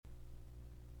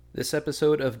This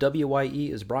episode of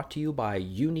WYE is brought to you by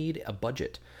You Need a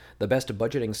Budget, the best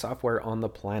budgeting software on the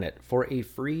planet. For a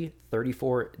free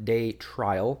 34-day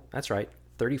trial, that's right,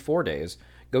 34 days,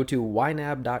 go to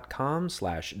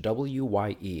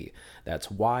ynab.com/WYE. That's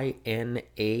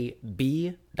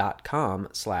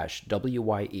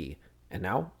YNAB.com/WYE. And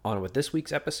now, on with this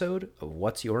week's episode of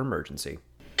What's Your Emergency?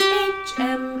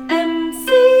 HMMC.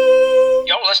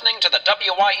 You're listening to the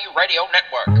WYE Radio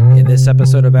Network. In this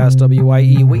episode of Ask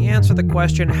WYE, we answer the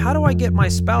question, how do I get my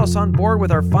spouse on board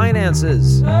with our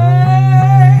finances? The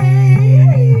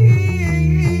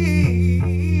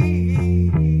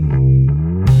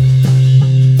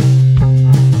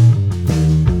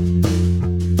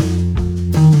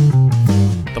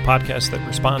podcast that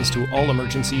responds to all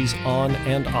emergencies on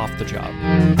and off the job.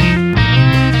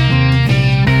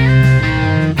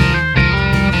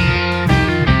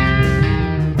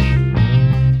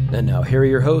 And now here are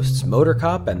your hosts, Motor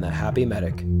Cop and the Happy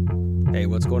Medic. Hey,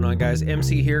 what's going on, guys?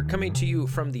 MC here, coming to you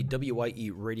from the WYE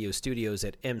radio studios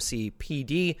at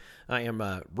MCPD. I am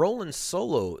rolling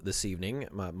solo this evening.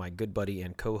 My good buddy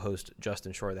and co-host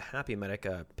Justin Shore, the Happy Medic,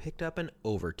 picked up an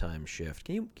overtime shift.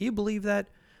 Can you believe that?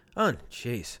 Oh,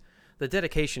 jeez. The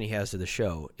dedication he has to the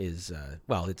show is,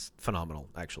 it's phenomenal,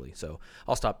 actually. So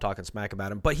I'll stop talking smack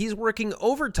about him. But he's working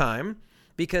overtime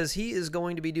because he is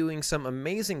going to be doing some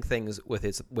amazing things with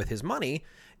his money.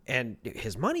 And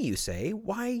his money, you say?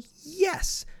 Why,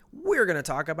 yes, we're going to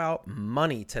talk about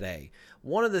money today.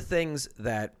 One of the things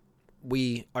that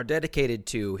we are dedicated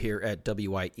to here at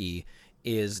WYE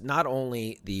is not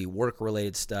only the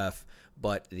work-related stuff,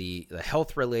 but the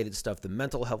health-related stuff, the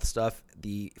mental health stuff,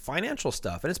 the financial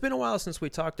stuff. And it's been a while since we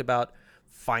talked about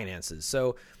finances.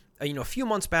 So, a few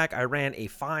months back, I ran a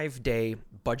 5-day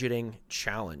budgeting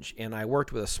challenge, and I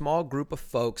worked with a small group of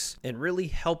folks and really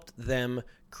helped them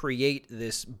create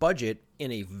this budget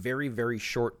in a very, very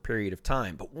short period of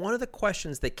time. But one of the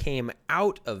questions that came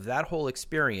out of that whole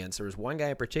experience, there was one guy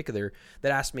in particular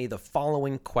that asked me the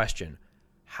following question: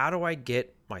 how do I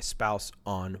get my spouse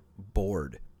on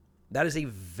board? That is a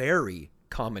very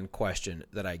common question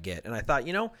that I get. And I thought,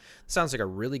 sounds like a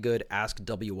really good Ask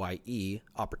WYE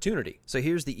opportunity. So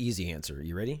here's the easy answer.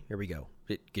 You ready? Here we go.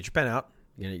 Get your pen out.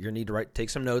 You're going to need to take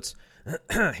some notes.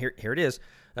 Here it is.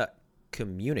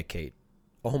 Communicate.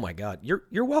 Oh my God.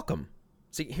 You're welcome.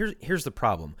 See, here's the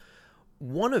problem.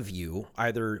 One of you,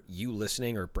 either you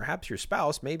listening or perhaps your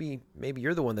spouse, maybe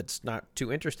you're the one that's not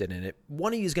too interested in it.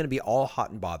 One of you is going to be all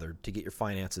hot and bothered to get your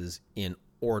finances in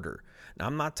order. Now,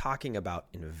 I'm not talking about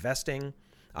investing.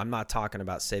 I'm not talking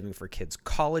about saving for kids'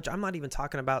 college. I'm not even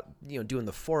talking about, doing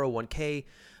the 401k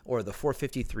or the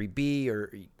 453b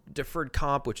or deferred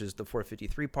comp, which is the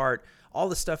 453 part, all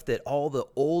the stuff that all the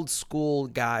old school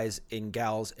guys and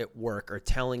gals at work are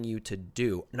telling you to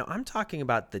do. Now, I'm talking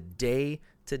about the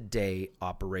day-to-day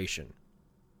operation.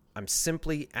 I'm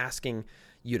simply asking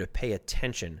you to pay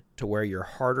attention to where your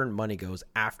hard-earned money goes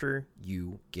after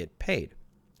you get paid.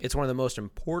 It's one of the most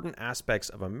important aspects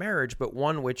of a marriage, but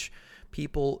one which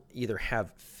people either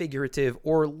have figurative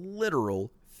or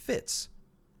literal fits.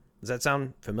 Does that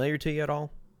sound familiar to you at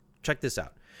all? Check this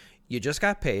out. You just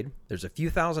got paid. There's a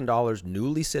few $1,000s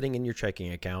newly sitting in your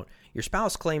checking account. Your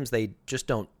spouse claims they just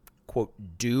don't, quote,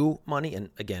 do money.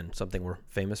 And again, something we're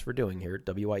famous for doing here at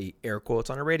WYE, air quotes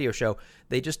on a radio show.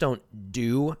 They just don't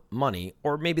do money,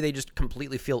 or maybe they just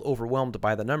completely feel overwhelmed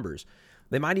by the numbers.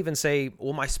 They might even say,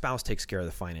 well, my spouse takes care of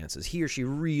the finances. He or she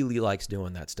really likes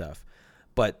doing that stuff.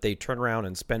 But they turn around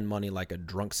and spend money like a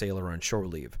drunk sailor on shore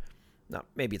leave. Now,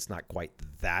 maybe it's not quite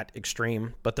that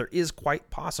extreme, but there is quite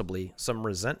possibly some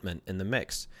resentment in the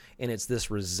mix. And it's this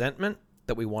resentment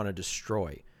that we want to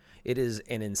destroy. It is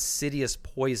an insidious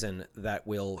poison that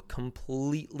will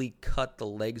completely cut the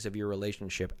legs of your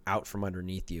relationship out from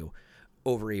underneath you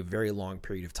over a very long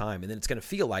period of time. And then it's going to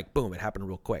feel like, boom, it happened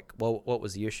real quick. Well, what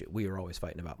was the issue? We were always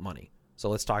fighting about money. So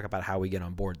let's talk about how we get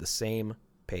on board the same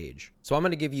page. So I'm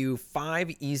going to give you 5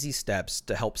 easy steps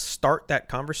to help start that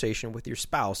conversation with your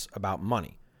spouse about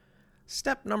money.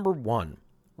 Step number 1,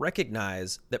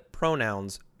 recognize that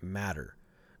pronouns matter.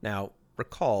 Now,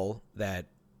 recall that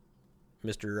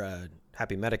Mr.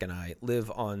 Happy Medic and I live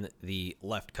on the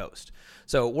left coast.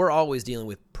 So we're always dealing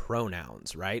with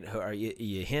pronouns, right? Are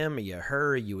you him? Are you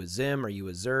her? Are you a zim? Are you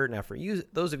a zer? Now, for you,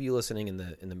 those of you listening in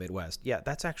the Midwest, yeah,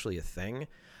 that's actually a thing.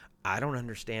 I don't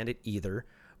understand it either.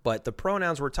 But the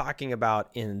pronouns we're talking about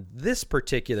in this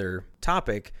particular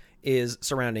topic is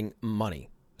surrounding money.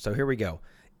 So here we go.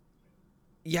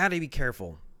 You got to be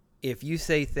careful. If you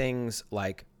say things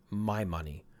like my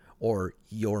money or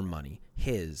your money,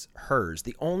 his, hers,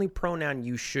 the only pronoun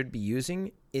you should be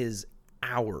using is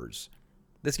ours.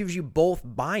 This gives you both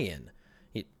buy-in.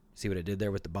 See what I did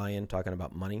there with the buy-in, talking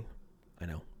about money? I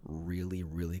know, really,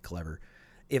 really clever.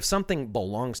 If something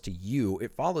belongs to you,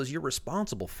 it follows you're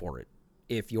responsible for it.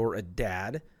 If you're a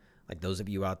dad, like those of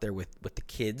you out there with the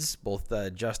kids, both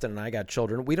Justin and I got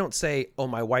children, we don't say, oh,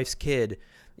 my wife's kid,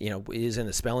 is in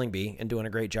the spelling bee and doing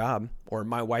a great job, or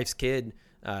my wife's kid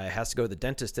has to go to the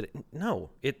dentist today.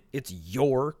 No, it's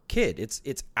your kid.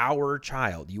 It's our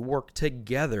child. You work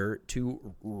together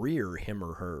to rear him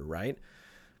or her, right?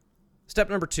 Step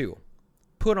number 2,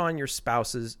 put on your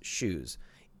spouse's shoes.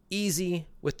 Easy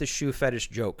with the shoe fetish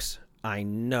jokes. I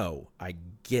know, I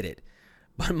get it.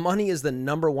 But money is the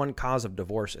number one cause of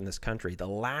divorce in this country. The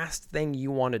last thing you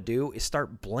want to do is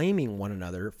start blaming one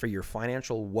another for your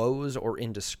financial woes or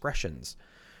indiscretions.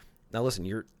 Now listen,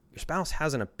 your spouse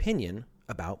has an opinion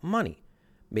about money.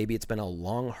 Maybe it's been a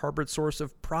long-harbored source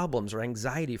of problems or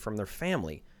anxiety from their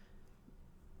family.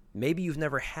 Maybe you've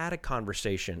never had a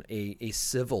conversation, a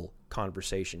civil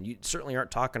conversation. You certainly aren't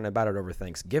talking about it over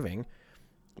Thanksgiving.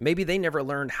 Maybe they never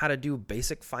learned how to do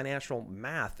basic financial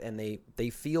math and they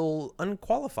feel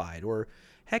unqualified, or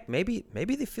heck, maybe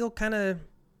they feel kind of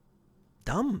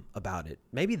dumb about it.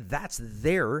 Maybe that's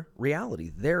their reality,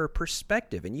 their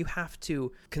perspective, and you have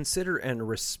to consider and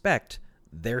respect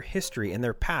their history and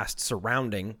their past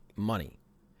surrounding money.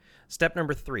 Step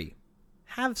number 3,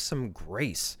 have some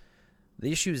grace.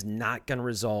 The issue is not going to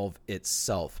resolve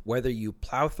itself. Whether you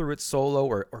plow through it solo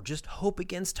or just hope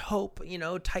against hope,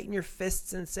 tighten your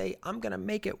fists and say, I'm going to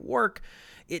make it work.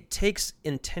 It takes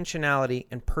intentionality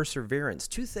and perseverance,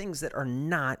 2 things that are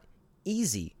not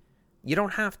easy. You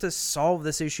don't have to solve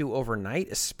this issue overnight,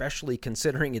 especially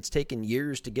considering it's taken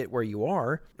years to get where you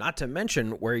are, not to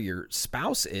mention where your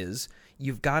spouse is.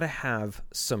 You've got to have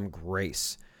some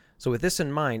grace. So with this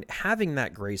in mind, having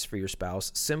that grace for your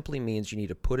spouse simply means you need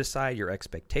to put aside your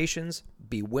expectations,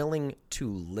 be willing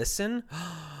to listen.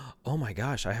 Oh my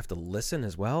gosh, I have to listen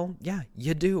as well? Yeah,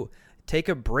 you do. Take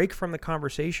a break from the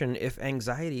conversation if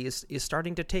anxiety is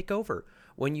starting to take over.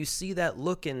 When you see that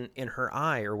look in her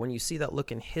eye, or when you see that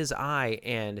look in his eye,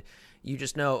 and you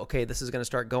just know, okay, this is going to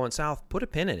start going south, put a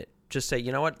pin in it. Just say,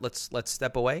 you know what, let's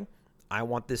step away. I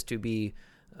want this to be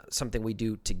something we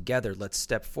do together. Let's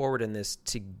step forward in this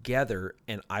together,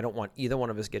 and I don't want either one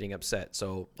of us getting upset.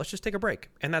 So let's just take a break,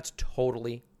 and that's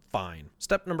totally fine.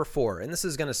 Step number 4, and this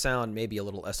is going to sound maybe a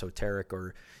little esoteric,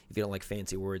 or if you don't like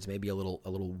fancy words, maybe a little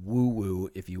woo-woo,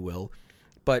 if you will,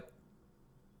 but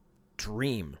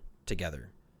dream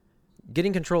together.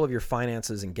 Getting control of your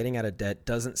finances and getting out of debt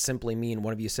doesn't simply mean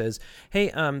one of you says,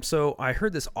 hey, so I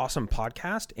heard this awesome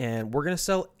podcast and we're going to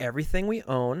sell everything we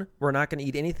own. We're not going to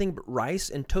eat anything but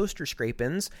rice and toaster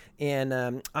scrapings. And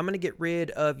I'm going to get rid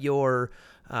of your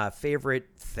favorite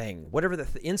thing, whatever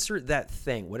insert that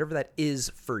thing, whatever that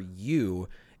is for you.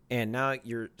 And now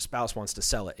your spouse wants to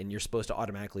sell it and you're supposed to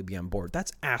automatically be on board.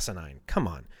 That's asinine. Come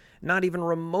on. Not even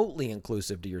remotely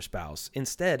inclusive to your spouse.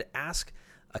 Instead, ask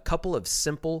a couple of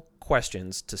simple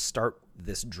questions to start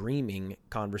this dreaming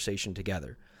conversation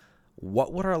together.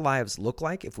 What would our lives look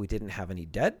like if we didn't have any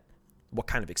debt? What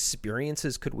kind of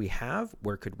experiences could we have?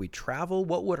 Where could we travel?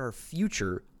 What would our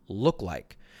future look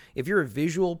like? If you're a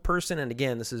visual person, and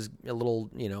again, this is a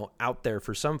little, out there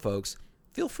for some folks,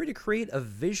 feel free to create a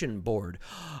vision board.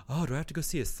 Oh, do I have to go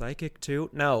see a psychic too?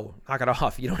 No, knock it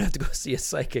off. You don't have to go see a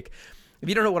psychic. If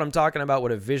you don't know what I'm talking about,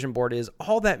 what a vision board is,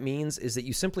 all that means is that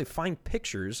you simply find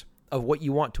pictures of what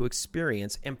you want to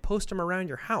experience and post them around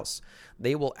your house.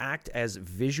 They will act as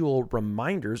visual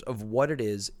reminders of what it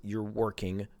is you're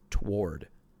working toward.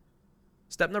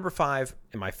 Step number 5,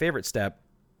 and my favorite step,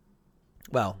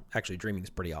 well, actually dreaming is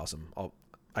pretty awesome.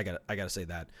 I gotta say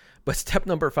that. But step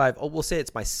number 5, we'll say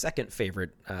it's my second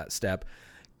favorite step.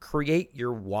 Create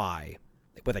your why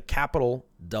with a capital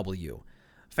W.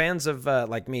 Fans of,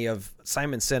 like me, of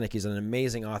Simon Sinek, he's an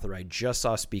amazing author I just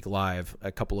saw speak live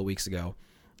a couple of weeks ago.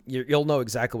 You'll know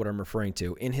exactly what I'm referring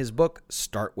to. In his book,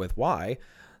 Start With Why,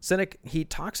 Sinek, he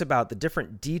talks about the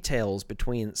different details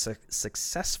between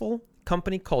successful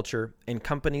company culture and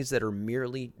companies that are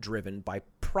merely driven by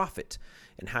profit,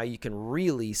 and how you can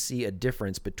really see a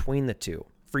difference between the two.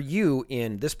 For you,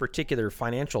 in this particular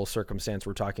financial circumstance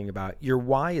we're talking about, your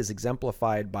why is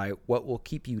exemplified by what will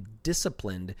keep you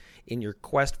disciplined in your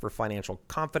quest for financial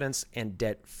confidence and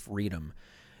debt freedom.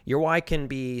 Your why can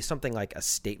be something like a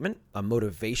statement, a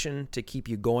motivation to keep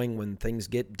you going when things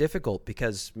get difficult,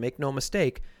 because make no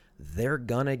mistake, they're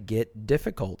gonna get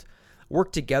difficult.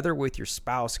 Work together with your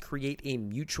spouse, create a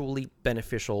mutually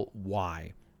beneficial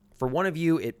why. For one of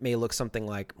you, it may look something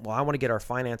like, well, I want to get our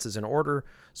finances in order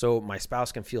so my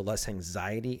spouse can feel less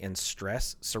anxiety and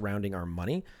stress surrounding our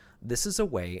money. This is a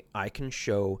way I can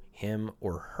show him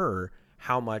or her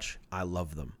how much I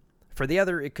love them. For the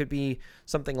other, it could be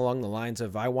something along the lines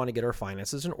of, I want to get our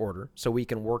finances in order so we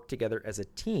can work together as a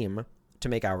team to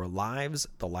make our lives,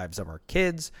 the lives of our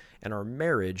kids, and our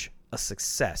marriage a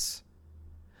success.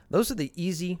 Those are the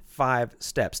easy 5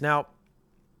 steps. Now,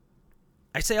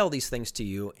 I say all these things to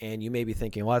you, and you may be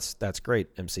thinking, well, that's great,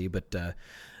 MC, but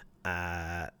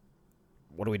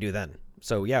what do we do then?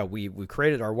 So yeah, we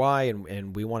created our why,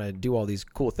 and we want to do all these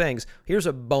cool things. Here's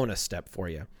a bonus step for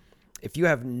you. If you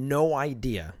have no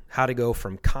idea how to go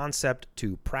from concept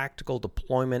to practical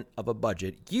deployment of a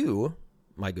budget, you,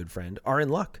 my good friend, are in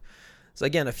luck. So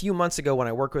again, a few months ago when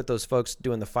I worked with those folks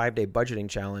doing the 5-day budgeting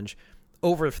challenge,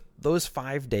 over those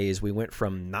 5 days, we went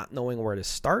from not knowing where to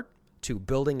start to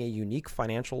building a unique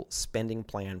financial spending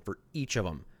plan for each of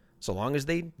them, so long as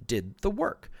they did the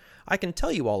work. I can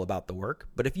tell you all about the work,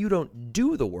 but if you don't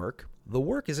do the work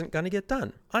isn't going to get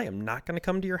done. I am not going to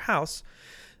come to your house,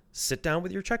 sit down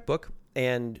with your checkbook,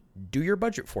 and do your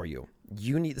budget for you.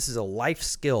 This is a life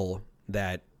skill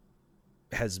that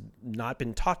has not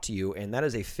been taught to you, and that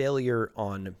is a failure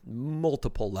on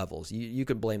multiple levels. You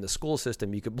could blame the school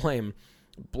system, you could blame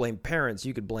parents,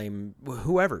 you could blame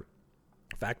whoever.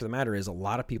 Fact of the matter is, a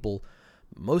lot of people,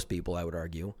 most people I would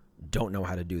argue, don't know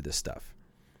how to do this stuff.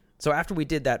 So after we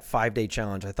did that 5-day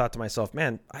challenge, I thought to myself,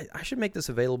 man, I should make this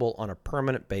available on a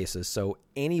permanent basis so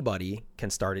anybody can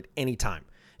start at any time.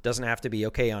 It doesn't have to be,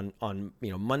 okay, on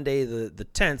Monday the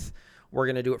 10th, we're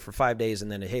going to do it for 5 days,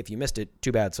 and then, hey, if you missed it,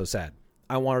 too bad, so sad.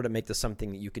 I wanted to make this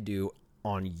something that you could do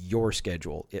on your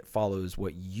schedule. It follows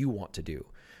what you want to do.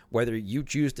 Whether you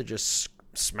choose to just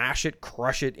smash it,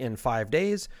 crush it in 5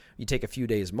 days, you take a few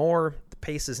days more, the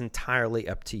pace is entirely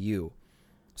up to you.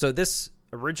 So this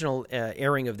original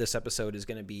airing of this episode is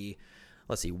going to be,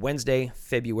 Wednesday,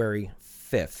 February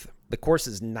 5th. The course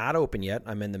is not open yet.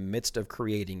 I'm in the midst of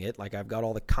creating it. I've got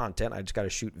all the content. I just got to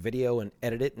shoot video and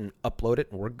edit it and upload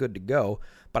it, and we're good to go.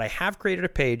 But I have created a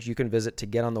page you can visit to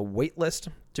get on the wait list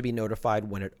to be notified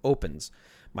when it opens.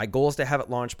 My goal is to have it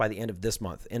launched by the end of this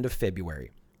month, end of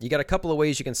February. You got a couple of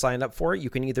ways you can sign up for it. You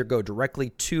can either go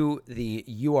directly to the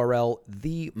URL,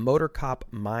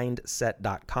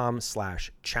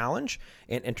 themotorcopmindset.com/challenge,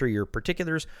 and enter your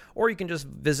particulars, or you can just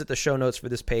visit the show notes for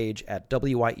this page at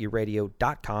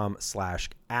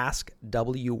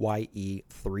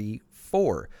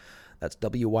wyeradio.com/askWYE34. That's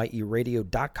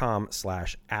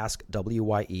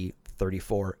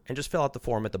wyeradio.com/askWYE34, and just fill out the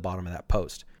form at the bottom of that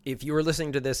post. If you are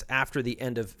listening to this after the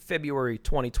end of February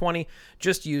 2020,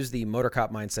 just use the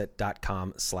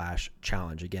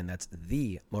motorcopmindset.com/challenge. Again, that's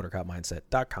the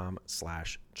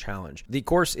motorcopmindset.com/challenge. The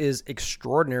course is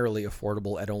extraordinarily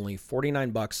affordable at only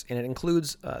 $49, and it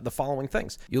includes the following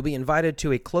things. You'll be invited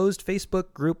to a closed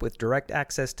Facebook group with direct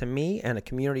access to me and a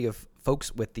community of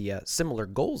folks with the similar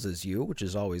goals as you, which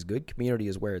is always good. Community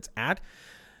is where it's at.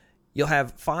 You'll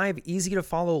have 5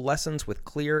 easy-to-follow lessons with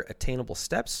clear, attainable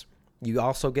steps. You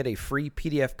also get a free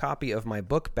PDF copy of my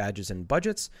book, Badges and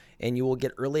Budgets, and you will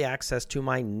get early access to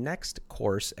my next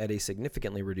course at a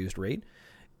significantly reduced rate.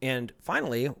 And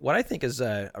finally, what I think is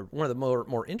one of the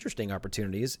more interesting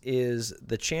opportunities is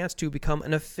the chance to become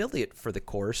an affiliate for the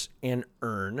course and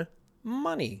earn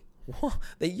money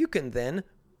that you can then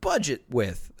budget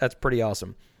with. That's pretty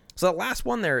awesome. So that last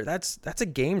one there, that's a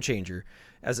game changer.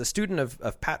 As a student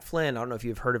of Pat Flynn, I don't know if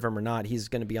you've heard of him or not. He's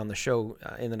going to be on the show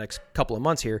in the next couple of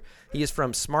months here. He is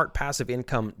from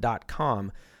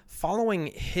smartpassiveincome.com. Following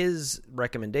his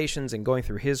recommendations and going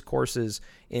through his courses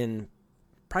in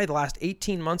probably the last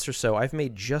 18 months or so, I've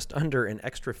made just under an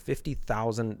extra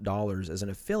 $50,000 as an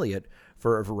affiliate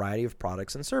for a variety of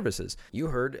products and services. You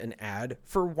heard an ad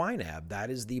for YNAB. That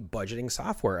is the budgeting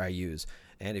software I use.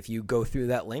 And if you go through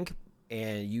that link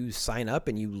and you sign up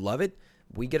and you love it,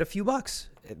 we get a few bucks.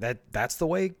 That's the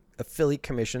way affiliate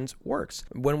commissions works.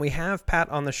 When we have Pat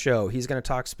on the show, he's going to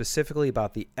talk specifically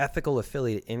about the ethical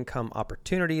affiliate income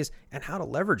opportunities and how to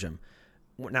leverage them.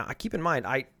 Now, keep in mind,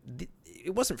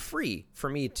 it wasn't free for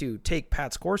me to take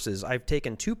Pat's courses. I've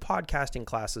taken 2 podcasting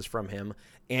classes from him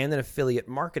and an affiliate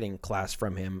marketing class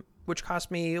from him, which cost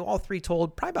me, all 3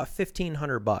 told, probably about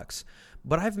 $1,500.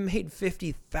 But I've made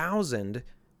 $50,000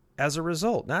 as a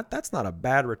result. That's not a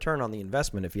bad return on the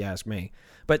investment, if you ask me.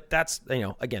 But that's,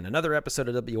 again, another episode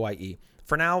of WYE.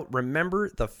 For now, remember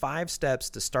the 5 steps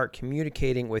to start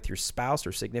communicating with your spouse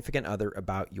or significant other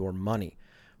about your money.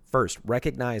 First,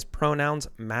 recognize pronouns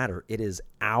matter. It is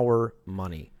our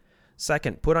money.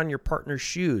 Second, put on your partner's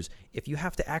shoes. If you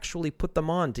have to actually put them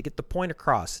on to get the point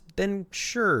across, then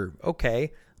sure,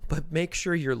 okay, but make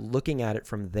sure you're looking at it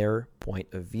from their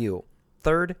point of view.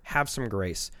 Third, have some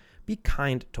grace. Be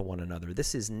kind to one another.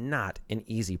 This is not an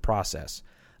easy process.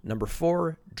 Number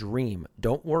 4, dream.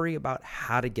 Don't worry about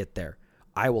how to get there.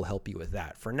 I will help you with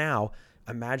that. For now,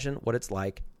 imagine what it's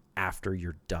like after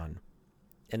you're done.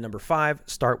 And number 5,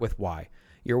 start with why.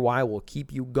 Your why will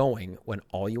keep you going when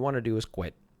all you want to do is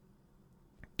quit.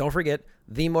 Don't forget,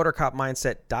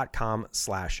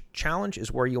 themotorcopmindset.com/challenge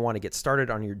is where you want to get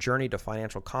started on your journey to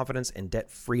financial confidence and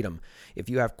debt freedom. If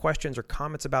you have questions or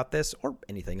comments about this or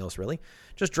anything else really,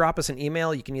 just drop us an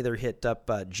email. You can either hit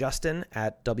up Justin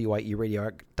at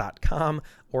wyeradio.com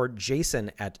or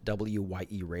Jason at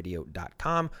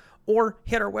wyeradio.com, or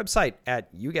hit our website at,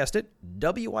 you guessed it,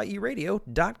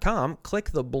 wyeradio.com. Click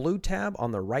the blue tab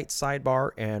on the right sidebar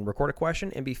and record a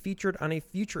question and be featured on a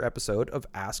future episode of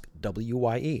Ask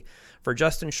WYE. For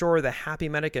Justin Shore, the Happy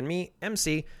Medic, and me,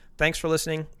 MC, thanks for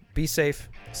listening. Be safe.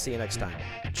 See you next time.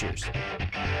 Cheers.